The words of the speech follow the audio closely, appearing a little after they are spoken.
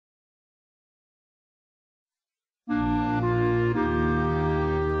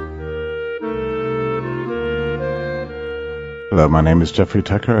Hello, my name is Jeffrey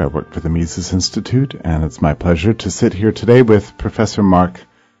Tucker. I work for the Mises Institute, and it's my pleasure to sit here today with Professor Mark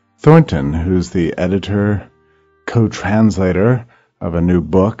Thornton, who's the editor, co-translator of a new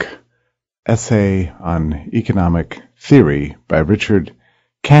book, Essay on Economic Theory by Richard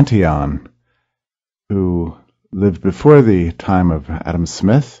Cantillon, who lived before the time of Adam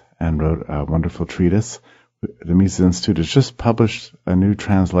Smith and wrote a wonderful treatise. The Mises Institute has just published a new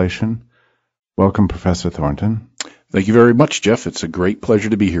translation. Welcome, Professor Thornton. Thank you very much, Jeff. It's a great pleasure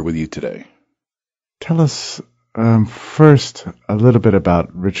to be here with you today. Tell us first a little bit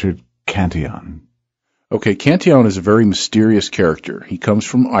about Richard Cantillon. Okay, Cantillon is a very mysterious character. He comes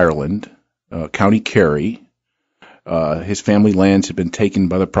from Ireland, County Kerry. His family lands had been taken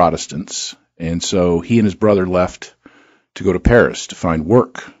by the Protestants, and so he and his brother left to go to Paris to find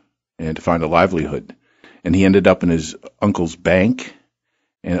work and to find a livelihood. And he ended up in his uncle's bank,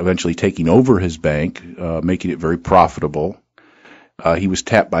 and eventually taking over his bank, making it very profitable. He was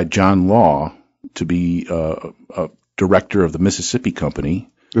tapped by John Law to be a director of the Mississippi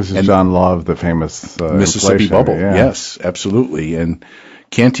Company. This is John Law of the famous Mississippi bubble. Yeah. Yes, absolutely. And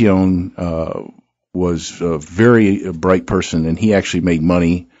Cantillon was a very bright person, and he actually made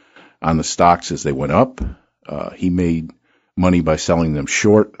money on the stocks as they went up. He made money by selling them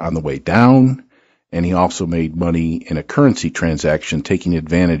short on the way down. And he also made money in a currency transaction, taking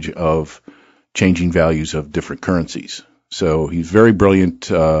advantage of changing values of different currencies. So he's a very brilliant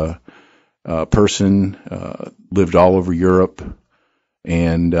person, lived all over Europe,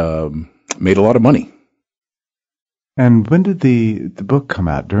 and made a lot of money. And when did the book come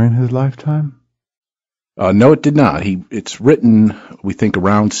out? During his lifetime? No, it did not. It's written, we think,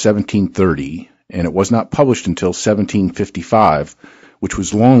 around 1730, and it was not published until 1755, which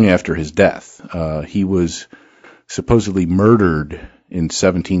was long after his death. He was supposedly murdered in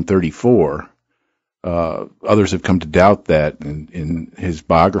 1734. Others have come to doubt that, and his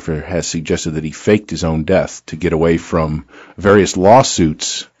biographer has suggested that he faked his own death to get away from various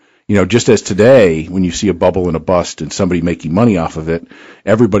lawsuits. You know, just as today, when you see a bubble and a bust and somebody making money off of it,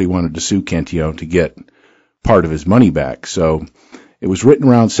 everybody wanted to sue Cantillon to get part of his money back. So it was written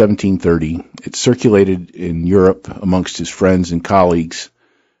around 1730. It circulated in Europe amongst his friends and colleagues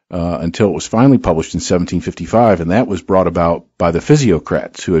until it was finally published in 1755, and that was brought about by the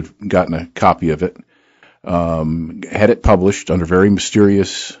physiocrats who had gotten a copy of it, had it published under very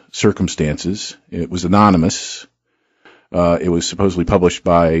mysterious circumstances. It was anonymous. It was supposedly published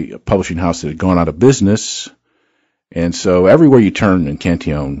by a publishing house that had gone out of business, and so everywhere you turn in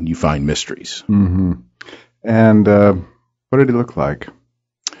Cantillon, you find mysteries. Mm-hmm. And what did he look like?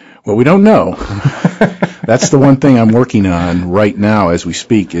 Well, we don't know. That's the one thing I'm working on right now as we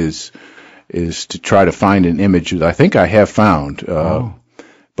speak is to try to find an image that I think I have found.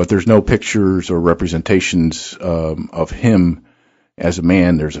 But there's no pictures or representations of him as a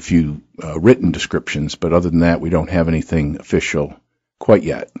man. There's a few written descriptions, but other than that, we don't have anything official quite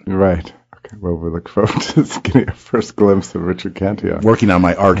yet. Right. Okay. Well, we look forward to getting a first glimpse of Richard Cantillon. Working on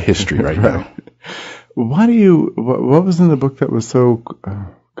my art history right now. What was in the book that was so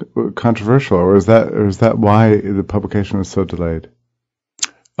controversial, or is that why the publication was so delayed?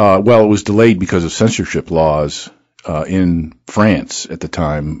 Well, it was delayed because of censorship laws in France at the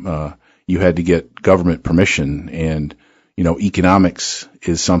time. You had to get government permission, and economics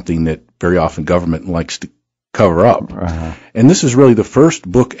is something that very often government likes to cover up. Uh-huh. And this is really the first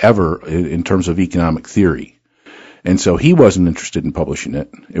book ever in terms of economic theory. And so he wasn't interested in publishing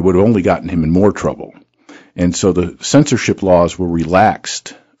it. It would have only gotten him in more trouble. And so the censorship laws were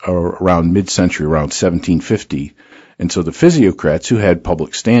relaxed around mid-century, around 1750. And so the physiocrats, who had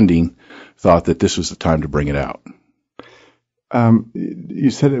public standing, thought that this was the time to bring it out. You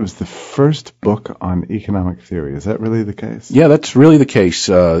said it was the first book on economic theory. Is that really the case? Yeah, that's really the case.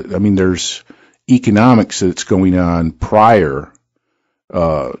 There's economics that's going on prior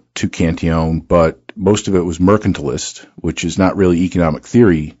to Cantillon, but most of it was mercantilist, which is not really economic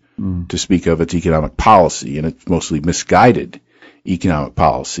theory to speak of. It's economic policy, and it's mostly misguided economic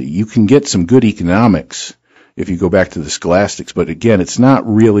policy. You can get some good economics if you go back to the scholastics, but again, it's not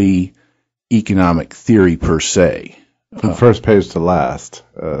really economic theory per se. From first page to last,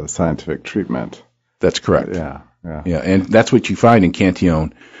 scientific treatment. That's correct. Yeah, and that's what you find in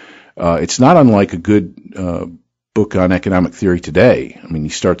Cantillon. It's not unlike a good book on economic theory today. I mean, he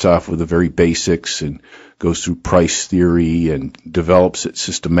starts off with the very basics and goes through price theory and develops it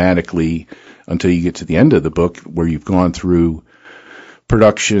systematically until you get to the end of the book where you've gone through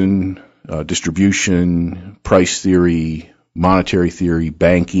production, distribution, price theory, monetary theory,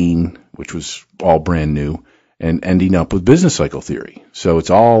 banking, which was all brand new, and ending up with business cycle theory. So it's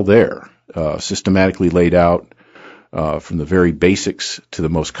all there, systematically laid out. from the very basics to the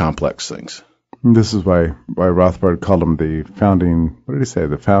most complex things. This is why Rothbard called him the founding, what did he say,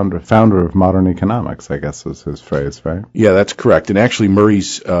 the founder of modern economics, I guess was his phrase, right? Yeah, that's correct. And actually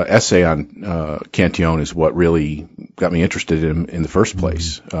Murray's essay on Cantillon is what really got me interested in the first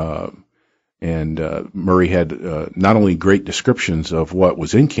place. Murray had not only great descriptions of what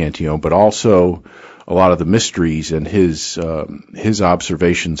was in Cantillon, but also a lot of the mysteries and his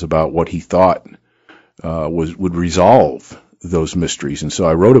observations about what he thought would resolve those mysteries. And so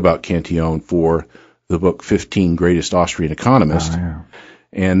I wrote about Cantillon for the book 15 Greatest Austrian Economists.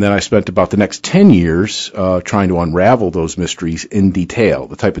 And then I spent about the next 10 years trying to unravel those mysteries in detail,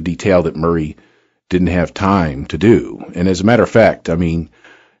 the type of detail that Murray didn't have time to do. And as a matter of fact, I mean,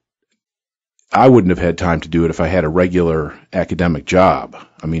 I wouldn't have had time to do it if I had a regular academic job.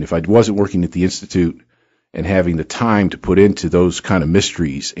 I mean, if I wasn't working at the Institute and having the time to put into those kind of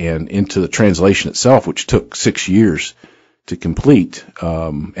mysteries and into the translation itself, which took 6 years to complete.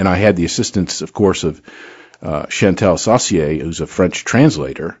 And I had the assistance, of course, of Chantal Saucier, who's a French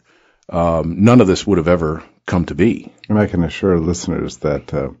translator. None of this would have ever come to be. And I can assure listeners that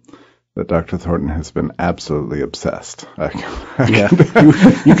Dr. Thornton has been absolutely obsessed. Yeah,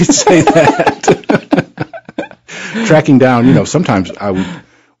 you could say that. Tracking down, sometimes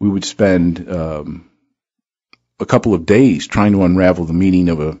we would spend a couple of days trying to unravel the meaning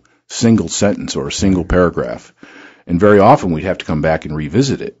of a single sentence or a single paragraph. And very often we'd have to come back and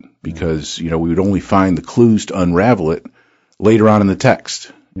revisit it because, we would only find the clues to unravel it later on in the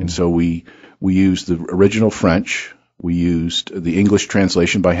text. And so we used the original French. We used the English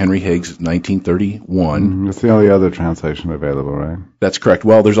translation by Henry Higgs, 1931. It's the only other translation available, right? That's correct.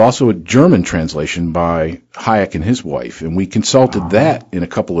 Well, there's also a German translation by Hayek and his wife, and we consulted that in a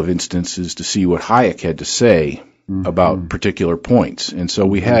couple of instances to see what Hayek had to say about particular points. And so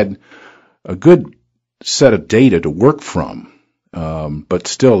we had a good set of data to work from, but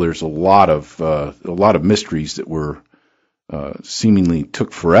still there's a lot of mysteries that were seemingly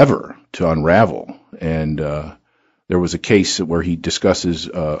took forever to unravel. And there was a case where he discusses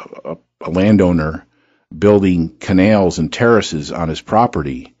a landowner building canals and terraces on his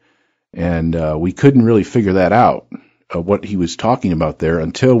property, and we couldn't really figure that out, what he was talking about there,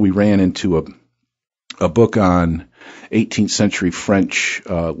 until we ran into a book on 18th century French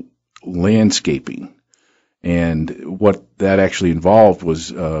landscaping. And what that actually involved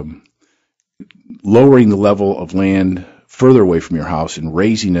was lowering the level of land further away from your house and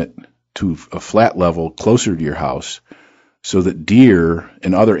raising it to a flat level closer to your house so that deer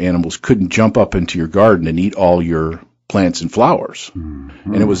and other animals couldn't jump up into your garden and eat all your plants and flowers.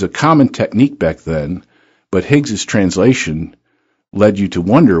 And it was a common technique back then, but Higgs's translation led you to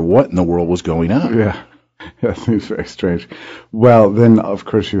wonder what in the world was going on. Yeah, it seems very strange. Well, then, of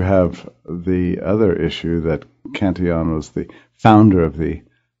course, you have the other issue that Cantillon was the founder of the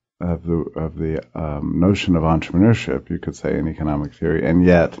notion of entrepreneurship, you could say, in economic theory, and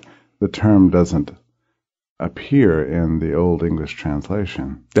yet the term doesn't appear in the Old English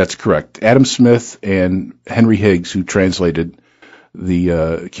translation. That's correct. Adam Smith and Henry Higgs, who translated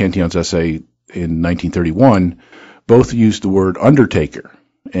the Cantillon's essay in 1931, both used the word undertaker.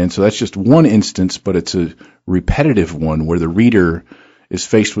 And so that's just one instance, but it's a repetitive one where the reader is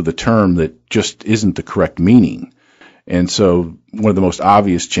faced with a term that just isn't the correct meaning. And so one of the most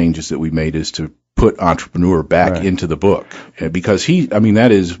obvious changes that we made is to put entrepreneur back into the book, because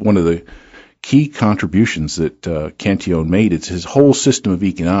that is one of the key contributions that Cantillon made. It's his whole system of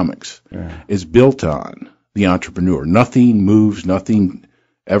economics is built on the entrepreneur. Nothing moves, nothing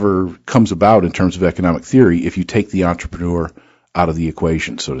ever comes about in terms of economic theory if you take the entrepreneur out of the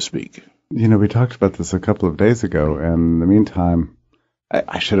equation, so to speak. We talked about this a couple of days ago, and in the meantime,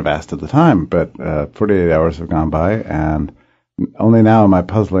 I should have asked at the time, but 48 hours have gone by, and only now am I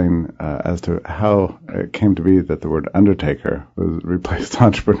puzzling as to how it came to be that the word undertaker was replaced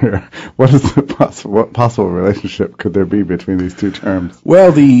entrepreneur. What is what possible relationship could there be between these two terms?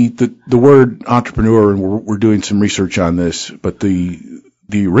 Well, the word entrepreneur, and we're doing some research on this, but the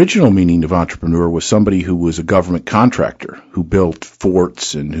original meaning of entrepreneur was somebody who was a government contractor, who built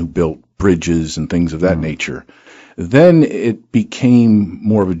forts and who built bridges and things of that nature. Then it became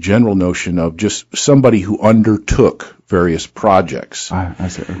more of a general notion of just somebody who undertook various projects. I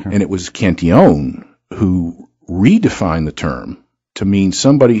see. Okay. And it was Cantillon who redefined the term to mean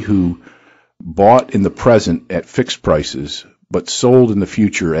somebody who bought in the present at fixed prices but sold in the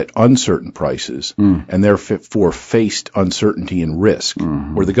future at uncertain prices, and therefore faced uncertainty and risk,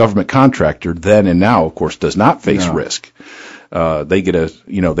 where the government contractor then and now, of course, does not face risk. They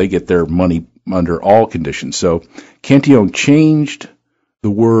get their money under all conditions. So Cantillon changed the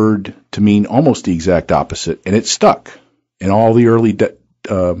word to mean almost the exact opposite, and it stuck. In all the early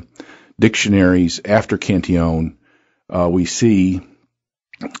dictionaries after Cantillon, we see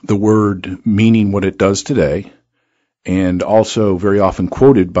the word meaning what it does today, and also very often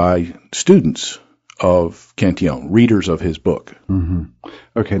quoted by students of Cantillon, readers of his book. Mm-hmm.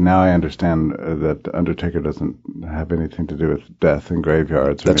 Okay, now I understand that the undertaker doesn't have anything to do with death in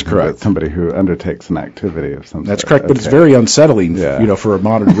graveyards. That's correct. Somebody who undertakes an activity of some That's sort. correct, but it's very unsettling, for a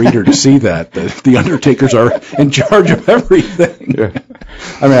modern reader to see that the undertakers are in charge of everything. Yeah.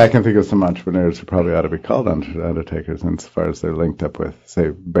 I mean, I can think of some entrepreneurs who probably ought to be called undertakers insofar as they're linked up with,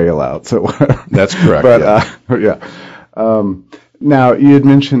 say, bailouts or whatever. That's correct. But, now, you had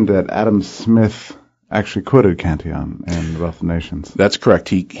mentioned that Adam Smith actually quoted Cantillon in Wealth of Nations. That's correct.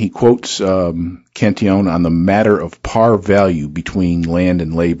 He quotes Cantillon on the matter of par value between land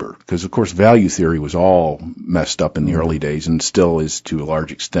and labor, because, of course, value theory was all messed up in the early days and still is to a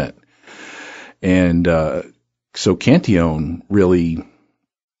large extent. And so Cantillon really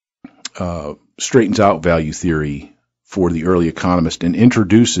straightens out value theory for the early economist and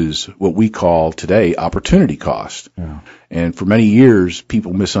introduces what we call today opportunity cost. Yeah. And for many years,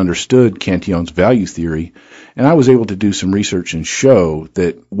 people misunderstood Cantillon's value theory, and I was able to do some research and show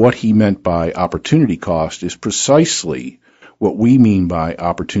that what he meant by opportunity cost is precisely what we mean by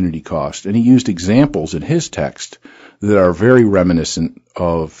opportunity cost. And he used examples in his text that are very reminiscent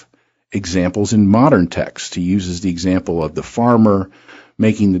of examples in modern texts. He uses the example of the farmer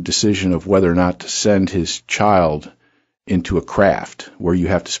making the decision of whether or not to send his child into a craft where you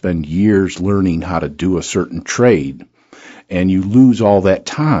have to spend years learning how to do a certain trade, and you lose all that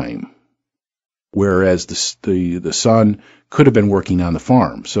time, whereas the son could have been working on the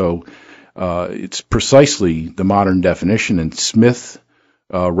farm. So it's precisely the modern definition, and Smith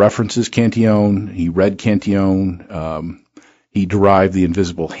references Cantillon. He read Cantillon. He derived the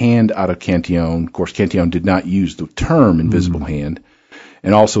invisible hand out of Cantillon. Of course, Cantillon did not use the term invisible hand.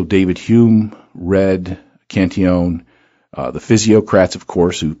 And also David Hume read Cantillon. The physiocrats, of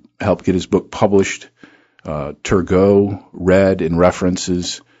course, who helped get his book published. Turgot read and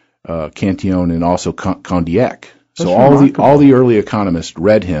references Cantillon, and also Condillac. So all the early economists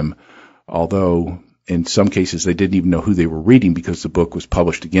read him, although in some cases they didn't even know who they were reading because the book was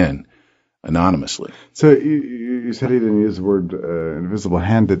published again anonymously. So you said he didn't use the word invisible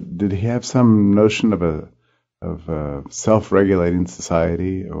hand. Did he have some notion of a self-regulating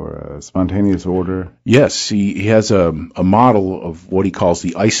society or a spontaneous order? Yes, he has a model of what he calls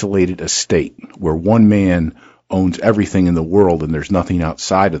the isolated estate, where one man owns everything in the world and there's nothing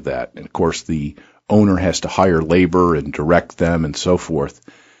outside of that. And of course, the owner has to hire labor and direct them and so forth.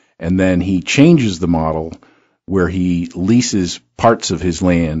 And then he changes the model where he leases parts of his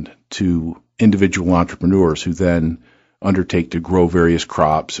land to individual entrepreneurs who then undertake to grow various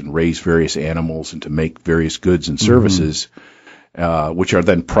crops and raise various animals and to make various goods and services, which are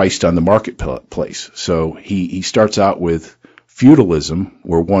then priced on the marketplace. So he starts out with feudalism,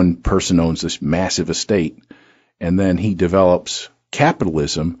 where one person owns this massive estate, and then he develops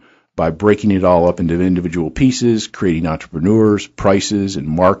capitalism by breaking it all up into individual pieces, creating entrepreneurs, prices, and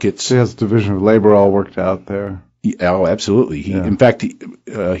markets. So he has division of labor all worked out there? Oh, absolutely. In fact,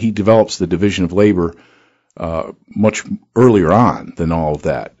 he develops the division of labor much earlier on than all of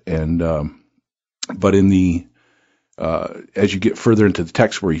that, and but in the as you get further into the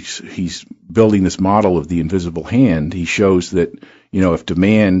text, where he's building this model of the invisible hand, he shows that if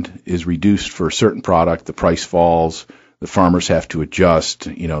demand is reduced for a certain product, the price falls. The farmers have to adjust.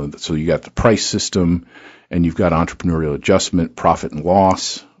 So you got the price system, and you've got entrepreneurial adjustment, profit and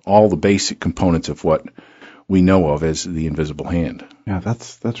loss, all the basic components of what we know of as the invisible hand. Yeah,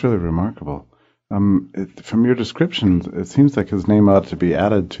 that's really remarkable. From your description, it seems like his name ought to be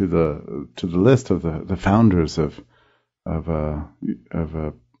added to the list of the founders of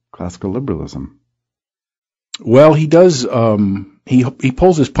classical liberalism. Well, he does. He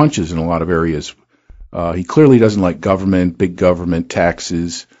pulls his punches in a lot of areas. He clearly doesn't like big government,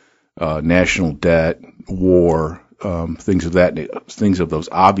 taxes, national debt, war, things of those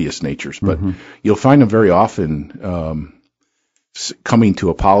obvious natures. But you'll find him very often coming to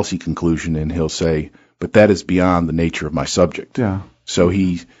a policy conclusion, and he'll say, "But that is beyond the nature of my subject." Yeah. So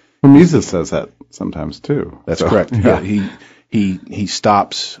Mises says that sometimes too. That's correct. Yeah. He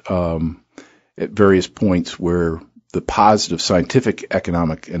stops at various points where the positive scientific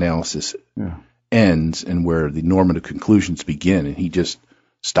economic analysis ends and where the normative conclusions begin, and he just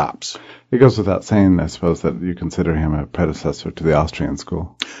stops. It goes without saying, I suppose, that you consider him a predecessor to the Austrian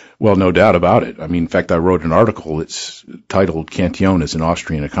school. Well, no doubt about it. I mean, in fact, I wrote an article. It's titled "Cantillon as an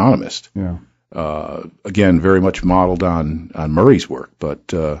Austrian Economist." Yeah. again, very much modeled on Murray's work.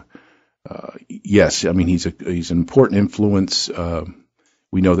 But yes, I mean, he's an important influence.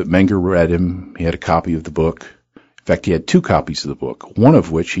 We know that Menger read him. He had a copy of the book. In fact, he had 2 copies of the book, one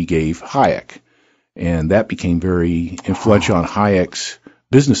of which he gave Hayek. And that became very influential on Hayek's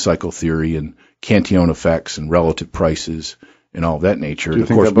business cycle theory and Cantillon effects and relative prices and all of that nature. Do you of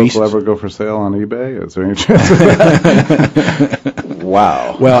think course, that book will ever go for sale on eBay? Is there any chance?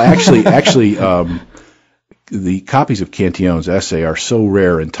 Wow. Well, actually, the copies of Cantillon's essay are so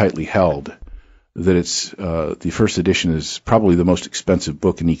rare and tightly held that it's the first edition is probably the most expensive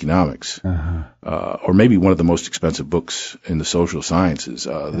book in economics, or maybe one of the most expensive books in the social sciences.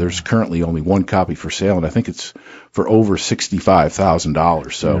 There's currently only 1 copy for sale, and I think it's for over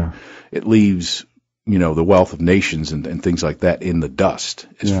 $65,000. So it leaves, the wealth of nations and things like that in the dust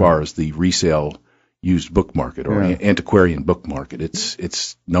as far as the resale used book market or antiquarian book market.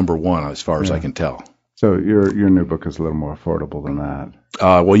 It's number 1 as far as I can tell. So your new book is a little more affordable than that.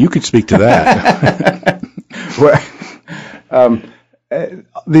 Well, you could speak to that.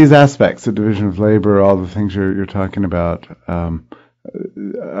 These aspects, the division of labor, all the things you're talking about,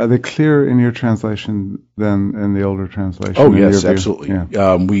 are they clearer in your translation than in the older translation? Oh, yes, absolutely.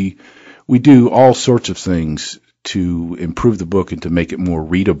 Yeah. We do all sorts of things to improve the book and to make it more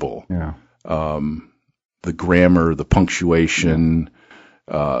readable. Yeah. The grammar, the punctuation,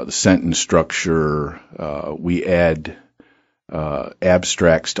 the sentence structure. We add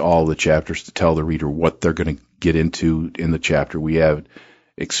abstracts to all the chapters to tell the reader what they're going to get into in the chapter. We have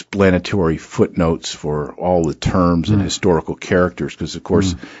explanatory footnotes for all the terms and historical characters because, of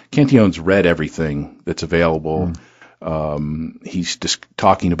course, Cantillon's read everything that's available. He's just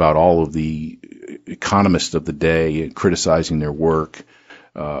talking about all of the economists of the day and criticizing their work.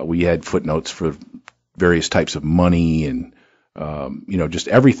 We had footnotes for various types of money and just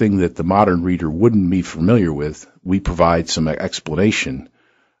everything that the modern reader wouldn't be familiar with. We provide some explanation.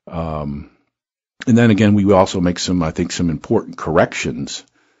 And then again, we also make some important corrections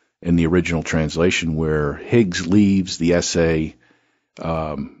in the original translation where Higgs leaves the essay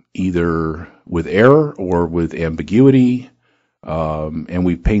either with error or with ambiguity. And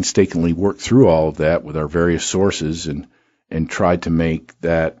we painstakingly worked through all of that with our various sources and tried to make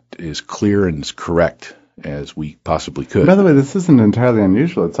that as clear and as correct as we possibly could. By the way, this isn't entirely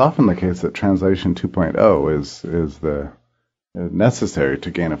unusual. It's often the case that translation 2.0 is the necessary to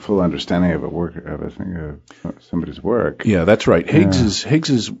gain a full understanding of somebody's work. Yeah, that's right.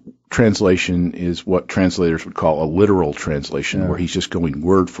 Higgs's translation is what translators would call a literal translation, where he's just going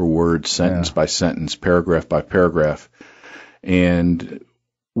word for word, sentence by sentence, paragraph by paragraph. And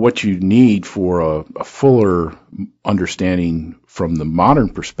what you need for a fuller understanding from the modern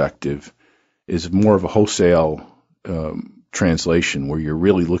perspective is more of a wholesale translation where you're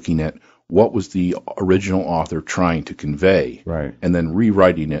really looking at what was the original author trying to convey, right, and then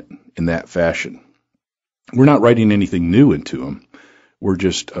rewriting it in that fashion. We're not writing anything new into them. We're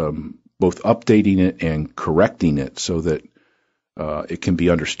just both updating it and correcting it so that it can be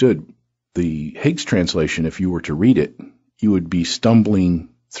understood. The Higgs translation, if you were to read it, you would be stumbling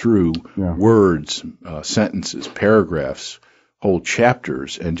through words, sentences, paragraphs, whole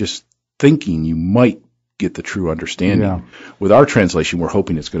chapters, and just thinking you might get the true understanding. Yeah. With our translation, we're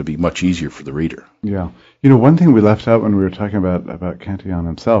hoping it's going to be much easier for the reader. Yeah. One thing we left out when we were talking about Cantillon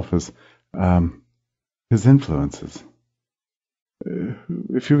himself is his influences.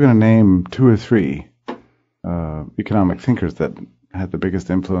 If you're going to name 2 or 3 economic thinkers that had the biggest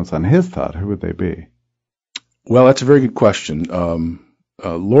influence on his thought, who would they be? Well, that's a very good question.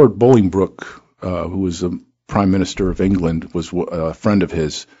 Lord Bolingbroke, who was the Prime Minister of England, was a friend of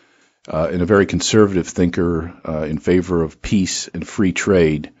his, and a very conservative thinker in favor of peace and free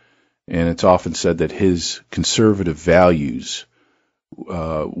trade. And it's often said that his conservative values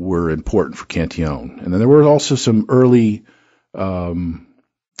were important for Cantillon. And then there were also some early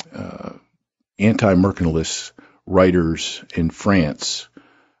anti-mercantilist writers in France,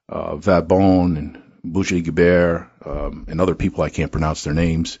 Vabon and Bourget-Guibert, and other people I can't pronounce their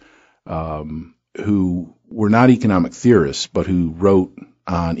names, who were not economic theorists, but who wrote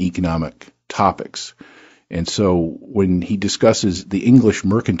on economic topics. And so when he discusses the English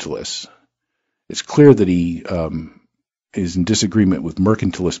mercantilists, it's clear that he is in disagreement with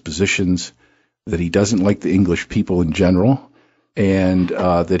mercantilist positions, that he doesn't like the English people in general, and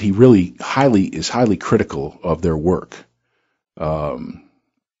that he really is highly critical of their work.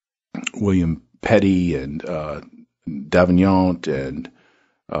 William Petty and Davignon and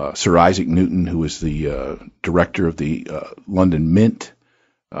Sir Isaac Newton, who was the director of the London Mint,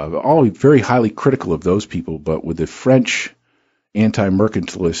 all very highly critical of those people. But with the French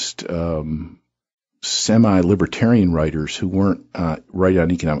anti-mercantilist semi-libertarian writers who weren't writing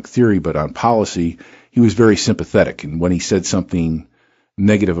on economic theory but on policy, he was very sympathetic. And when he said something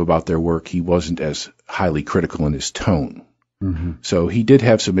negative about their work, he wasn't as highly critical in his tone. Mm-hmm. So he did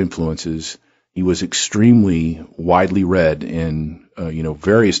have some influences. He was extremely widely read in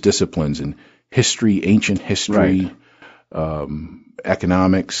various disciplines, in history, ancient history,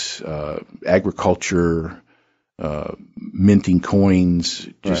 economics, agriculture, minting coins,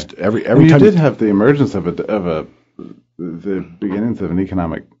 just every time. You did have the emergence of the beginnings of an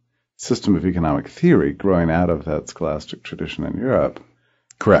economic system of economic theory growing out of that scholastic tradition in Europe.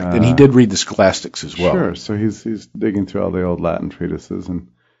 Correct, and he did read the scholastics as well. Sure, so he's digging through all the old Latin treatises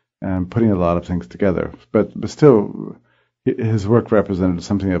and putting a lot of things together. But still, his work represented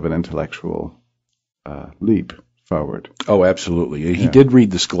something of an intellectual leap forward. Oh, absolutely. He did read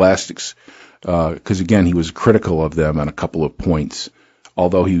the scholastics because, again, he was critical of them on a couple of points,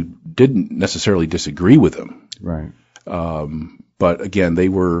 although he didn't necessarily disagree with them. Right. But, again, they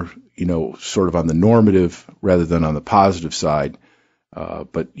were, sort of on the normative rather than on the positive side.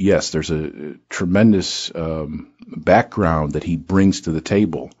 But, yes, there's a tremendous background that he brings to the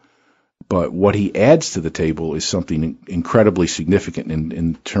table. But what he adds to the table is something incredibly significant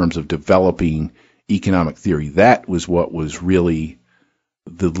in terms of developing economic theory. That was what was really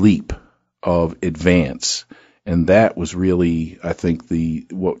the leap of advance. And that was really, I think,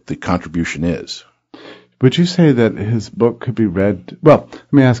 what the contribution is. Would you say that his book could be read? Well,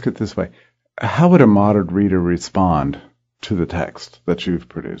 let me ask it this way. How would a modern reader respond to the text that you've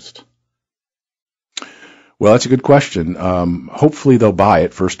produced? Well, that's a good question. Hopefully they'll buy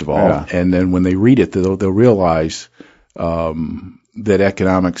it, first of all, and then when they read it, they'll realize that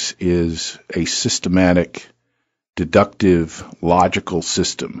economics is a systematic, deductive, logical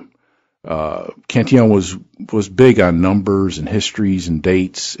system. Cantillon was big on numbers and histories and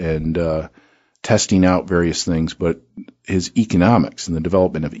dates and testing out various things, but his economics and the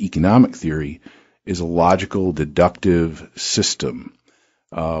development of economic theory is a logical, deductive system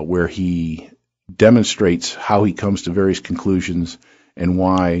where he demonstrates how he comes to various conclusions and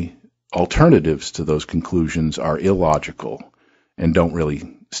why alternatives to those conclusions are illogical and don't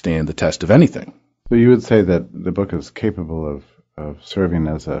really stand the test of anything. So you would say that the book is capable of serving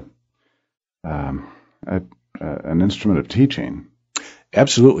as an instrument of teaching?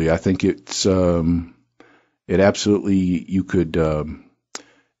 Absolutely. I think it's it absolutely, you could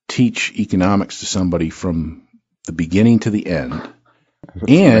teach economics to somebody from the beginning to the end.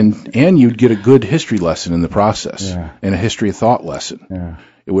 And you'd get a good history lesson in the process and a history of thought lesson. Yeah.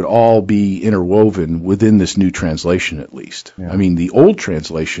 It would all be interwoven within this new translation, at least. Yeah. I mean, the old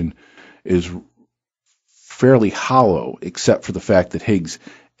translation is fairly hollow, except for the fact that Higgs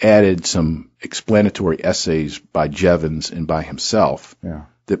added some explanatory essays by Jevons and by himself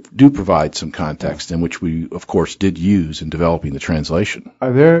that do provide some context, and which we, of course, did use in developing the translation.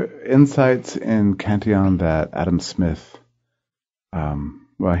 Are there insights in Cantillon that Adam Smith,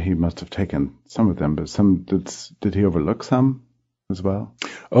 well, he must have taken some of them, but some did he overlook some as well?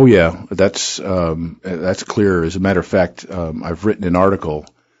 Oh yeah, that's clear. As a matter of fact, I've written an article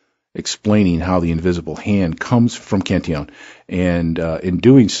explaining how the invisible hand comes from Cantillon, and in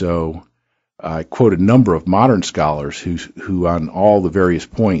doing so, I quote a number of modern scholars who on all the various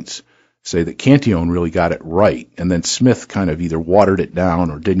points say that Cantillon really got it right, and then Smith kind of either watered it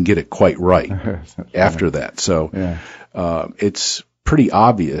down or didn't get it quite right after that. So it's pretty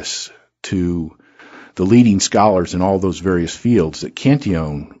obvious to the leading scholars in all those various fields that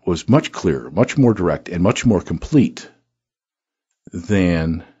Cantillon was much clearer, much more direct, and much more complete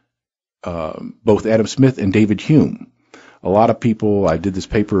than both Adam Smith and David Hume. A lot of people, I did this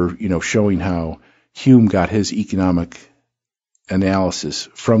paper, showing how Hume got his economic analysis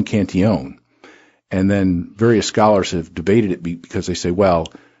from Cantillon, and then various scholars have debated it because they say,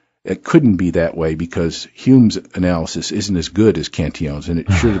 well, it couldn't be that way because Hume's analysis isn't as good as Cantillon's, and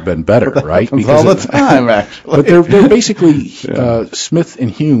it should have been better, right? Because all the time, actually. But they're basically, Smith and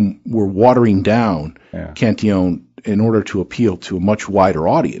Hume were watering down Cantillon in order to appeal to a much wider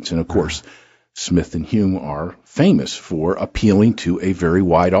audience. And, of course, Smith and Hume are famous for appealing to a very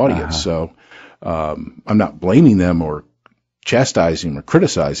wide audience. So I'm not blaming them or chastising or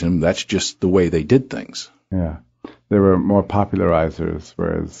criticizing them. That's just the way they did things. Yeah. They were more popularizers,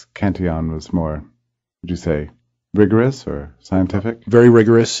 whereas Cantillon was more, would you say, rigorous or scientific? Very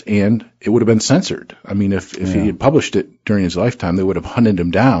rigorous, and it would have been censored. I mean, if he had published it during his lifetime, they would have hunted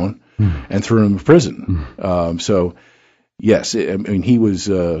him down and threw him in prison. So, yes, he was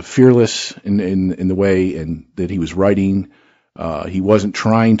fearless in the way and that he was writing. He wasn't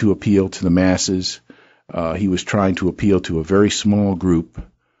trying to appeal to the masses. He was trying to appeal to a very small group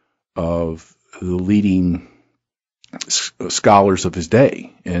of the leading scholars of his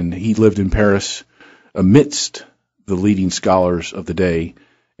day, and he lived in Paris amidst the leading scholars of the day,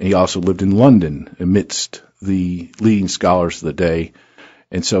 and he also lived in London amidst the leading scholars of the day.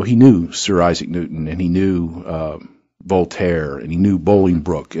 And so he knew Sir Isaac Newton, and he knew Voltaire, and he knew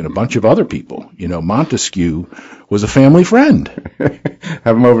Bolingbroke, and a bunch of other people. You know, Montesquieu was a family friend.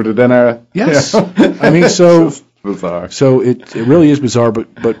 Have him over to dinner. Yes. Yeah. I mean, so it's bizarre. So it really is bizarre,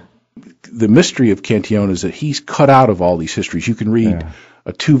 but the mystery of Cantillon is that he's cut out of all these histories. You can read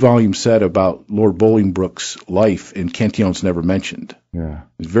a 2-volume set about Lord Bolingbroke's life, and Cantillon's never mentioned. Yeah.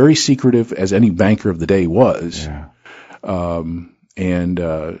 He's very secretive, as any banker of the day was. Yeah. And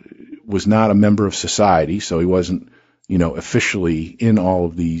was not a member of society, so he wasn't, officially in all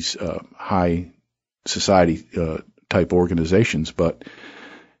of these high society type organizations, but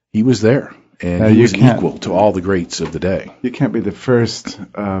he was there, and he was equal to all the greats of the day. You can't be the first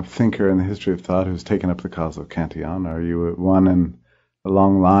thinker in the history of thought who's taken up the cause of Cantillon. Are you one in a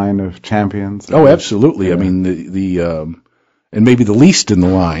long line of champions? Oh, absolutely. Yeah. I mean, the and maybe the least in the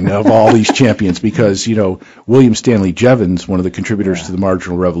line of all these champions, because, William Stanley Jevons, one of the contributors to the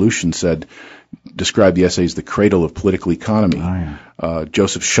Marginal Revolution, described the essay as the cradle of political economy.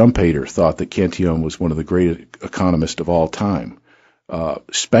 Joseph Schumpeter thought that Cantillon was one of the great economists of all time.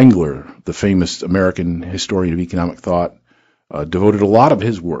 Spengler, the famous American historian of economic thought, devoted a lot of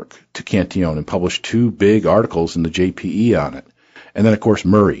his work to Cantillon and published 2 big articles in the JPE on it. And then, of course,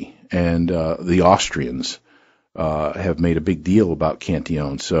 Murray and the Austrians have made a big deal about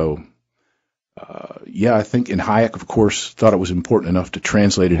Cantillon. So, I think, and Hayek, of course, thought it was important enough to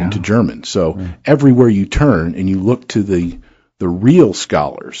translate it into German. So everywhere you turn and you look to the real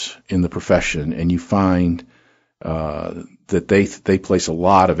scholars in the profession, and you find that they place a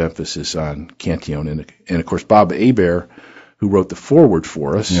lot of emphasis on Cantillon. And of course, boehm-bawerk, who wrote the foreword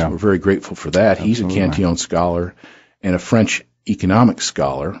for us, we're very grateful for that. Absolutely. He's a Cantillon scholar and a French economic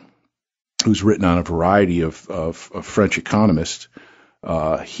scholar who's written on a variety of French economists.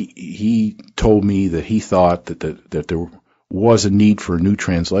 He told me that he thought that there was a need for a new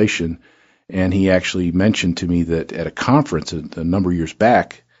translation, and he actually mentioned to me that at a conference a number of years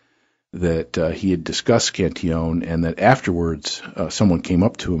back that he had discussed Cantillon, and that afterwards someone came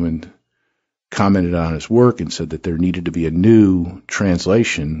up to him and commented on his work and said that there needed to be a new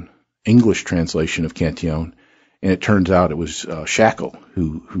translation, English translation of Cantillon. And it turns out it was Shackle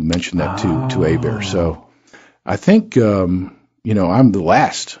who mentioned that to Bawerk. So I think, I'm the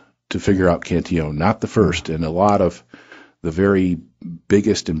last to figure out Cantillon, not the first. And a lot of the very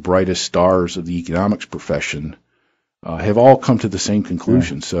biggest and brightest stars of the economics profession have all come to the same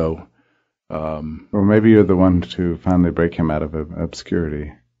conclusion. Yeah. So, or maybe you're the one to finally break him out of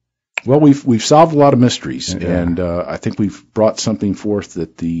obscurity. Well, we've solved a lot of mysteries, and I think we've brought something forth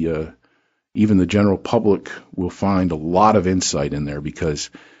that even the general public will find a lot of insight in there, because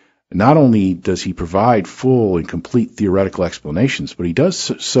not only does he provide full and complete theoretical explanations, but he does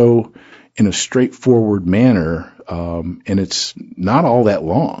so in a straightforward manner, and it's not all that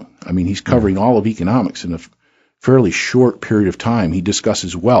long. I mean, he's covering all of economics in a fairly short period of time. He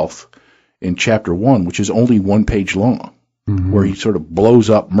discusses wealth in Chapter 1, which is only 1 page long, where he sort of blows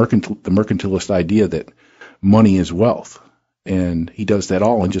up the mercantilist idea that money is wealth. And he does that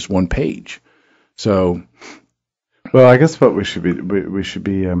all in just 1 page. So, well, I guess what we should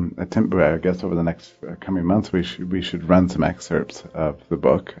be attempting. I guess over the next coming months, we should run some excerpts of the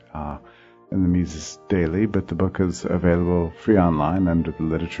book in the Mises Daily. But the book is available free online under the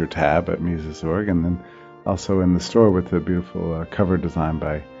literature tab at Mises.org, and then also in the store with the beautiful cover design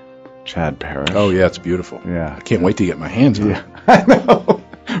by Chad Parrish. Oh yeah, it's beautiful. Yeah, I can't wait to get my hands on it. I know.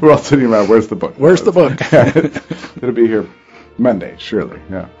 We're all sitting around. Where's the book? Where's the book? It'll be here Monday, surely.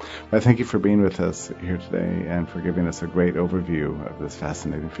 Yeah. But thank you for being with us here today and for giving us a great overview of this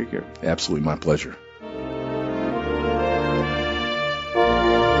fascinating figure. Absolutely, my pleasure.